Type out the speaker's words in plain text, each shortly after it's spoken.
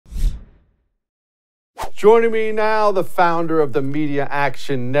Joining me now, the founder of the Media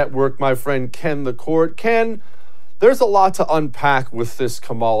Action Network, my friend Ken LaCorte. Ken, there's a lot to unpack with this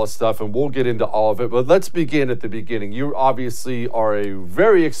Kamala stuff, and we'll get into all of it, but let's begin at the beginning. You obviously are a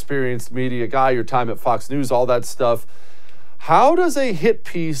very experienced media guy, your time at Fox News, all that stuff. How does a hit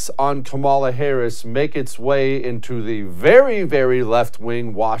piece on Kamala Harris make its way into the very, very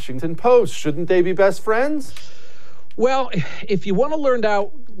left-wing Washington Post? Shouldn't they be best friends? Well, if you want to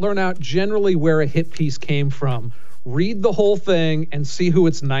learn out generally where a hit piece came from, read the whole thing and see who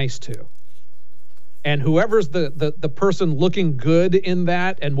it's nice to. And whoever's the person looking good in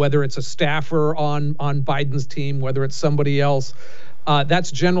that, and whether it's a staffer on Biden's team, whether it's somebody else,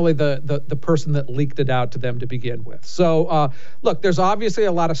 that's generally the person that leaked it out to them to begin with. So, look, there's obviously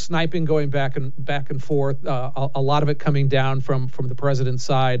a lot of sniping going back and forth. A lot of it coming down from the president's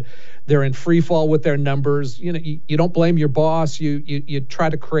side. They're in free fall with their numbers. You know, you don't blame your boss. You try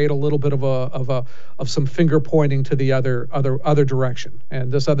to create a little bit of some finger pointing to the other direction,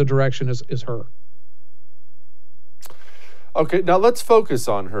 and this other direction is her. Okay, now let's focus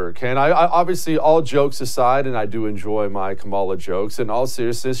on her, Ken. I obviously, all jokes aside, and I do enjoy my Kamala jokes, in all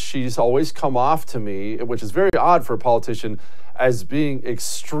seriousness, she's always come off to me, which is very odd for a politician, as being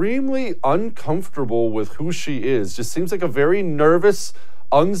extremely uncomfortable with who she is. Just seems like a very nervous,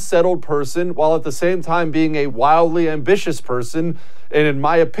 unsettled person, while at the same time being a wildly ambitious person. And in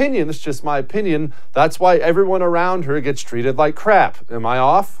my opinion, it's just my opinion, that's why everyone around her gets treated like crap. Am I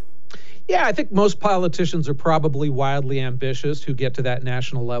off? Yeah, I think most politicians are probably wildly ambitious who get to that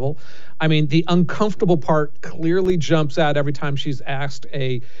national level. I mean, the uncomfortable part clearly jumps out every time she's asked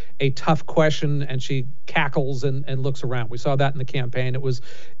a tough question and she cackles and looks around. We saw that in the campaign. It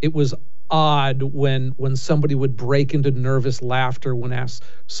was odd when somebody would break into nervous laughter when asked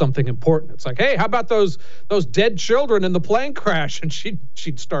something important. It's like, hey, how about those dead children in the plane crash? And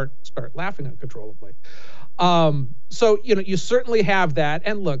she'd start laughing uncontrollably. So, you know, you certainly have that.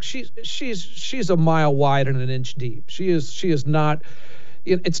 And look, she's a mile wide and an inch deep. She is not,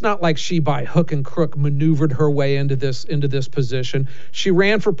 it's not like she by hook and crook maneuvered her way into this position. She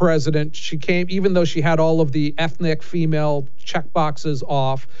ran for president. She came, even though she had all of the ethnic female check boxes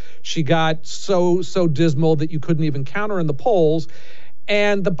off, she got so dismal that you couldn't even count her in the polls.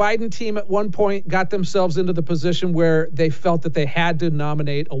 And the Biden team at one point got themselves into the position where they felt that they had to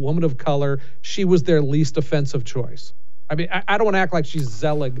nominate a woman of color. She was their least offensive choice. I mean, I don't want to act like she's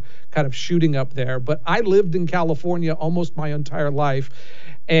Zelig kind of shooting up there, but I lived in California almost my entire life,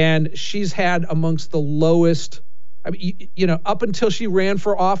 and she's had amongst the lowest, I mean, you know, up until she ran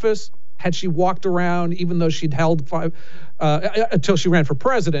for office, had she walked around, even though she'd held until she ran for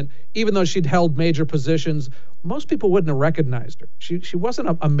president, even though she'd held major positions, most people wouldn't have recognized her. She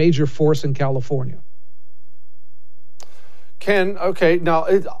wasn't a major force in California. Ken, okay, now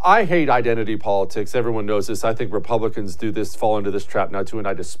I hate identity politics. Everyone knows this. I think Republicans fall into this trap now too, and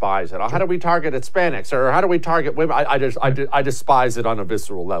I despise it. How do we target Hispanics, or how do we target women? I despise it on a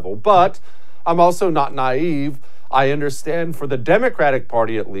visceral level. But I'm also not naive. I understand for the Democratic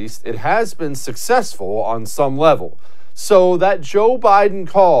Party, at least, it has been successful on some level. So that Joe Biden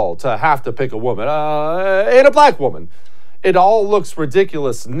call to have to pick a woman, and a black woman, it all looks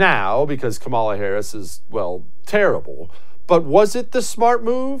ridiculous now because Kamala Harris is, well, terrible. But was it the smart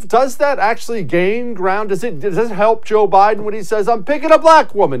move? Does that actually gain ground? Does it help Joe Biden when he says, I'm picking a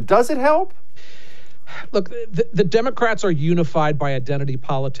black woman? Does it help? Look, the Democrats are unified by identity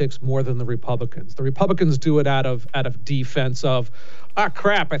politics more than the Republicans. The Republicans do it out of defense of,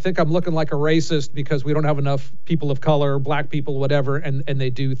 crap, I think I'm looking like a racist because we don't have enough people of color, black people, whatever, and they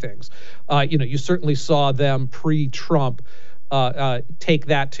do things. You know, you certainly saw them pre-Trump take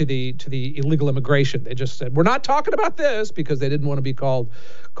that to the illegal immigration. They just said, we're not talking about this because they didn't want to be called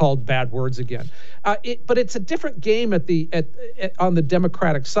bad words again. But it's a different game on the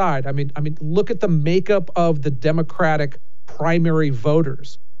Democratic side. I mean, look at the makeup of the Democratic primary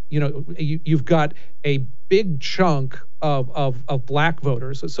voters. You know, you've got a big chunk of black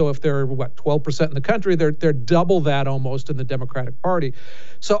voters. So if they're 12% in the country, they're double that almost in the Democratic Party.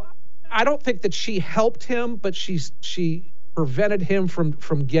 So I don't think that she helped him, but she prevented him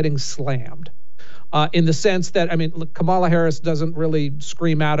from getting slammed. In the sense that, I mean, look, Kamala Harris doesn't really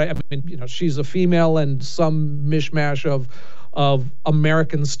scream out. I mean, you know, she's a female and some mishmash of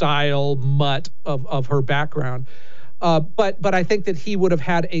American style mutt of her background. But I think that he would have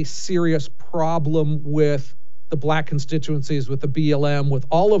had a serious problem with the black constituencies, with the BLM, with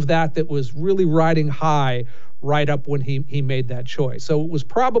all of that was really riding high right up when he made that choice. So it was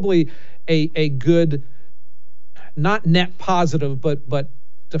probably a good, not net positive, but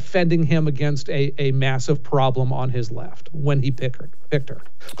defending him against a massive problem on his left when he picked her.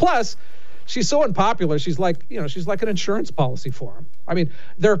 Plus, she's so unpopular. She's like, she's like an insurance policy for him. I mean,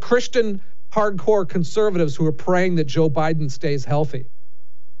 there are Christian hardcore conservatives who are praying that Joe Biden stays healthy.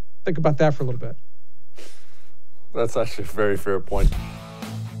 Think about that for a little bit. That's actually a very fair point.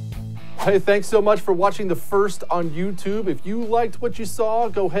 Hey, thanks so much for watching The First on YouTube. If you liked what you saw,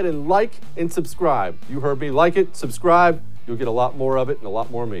 go ahead and like and subscribe. You heard me. Like it, subscribe. You'll get a lot more of it and a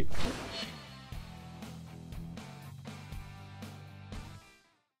lot more of me.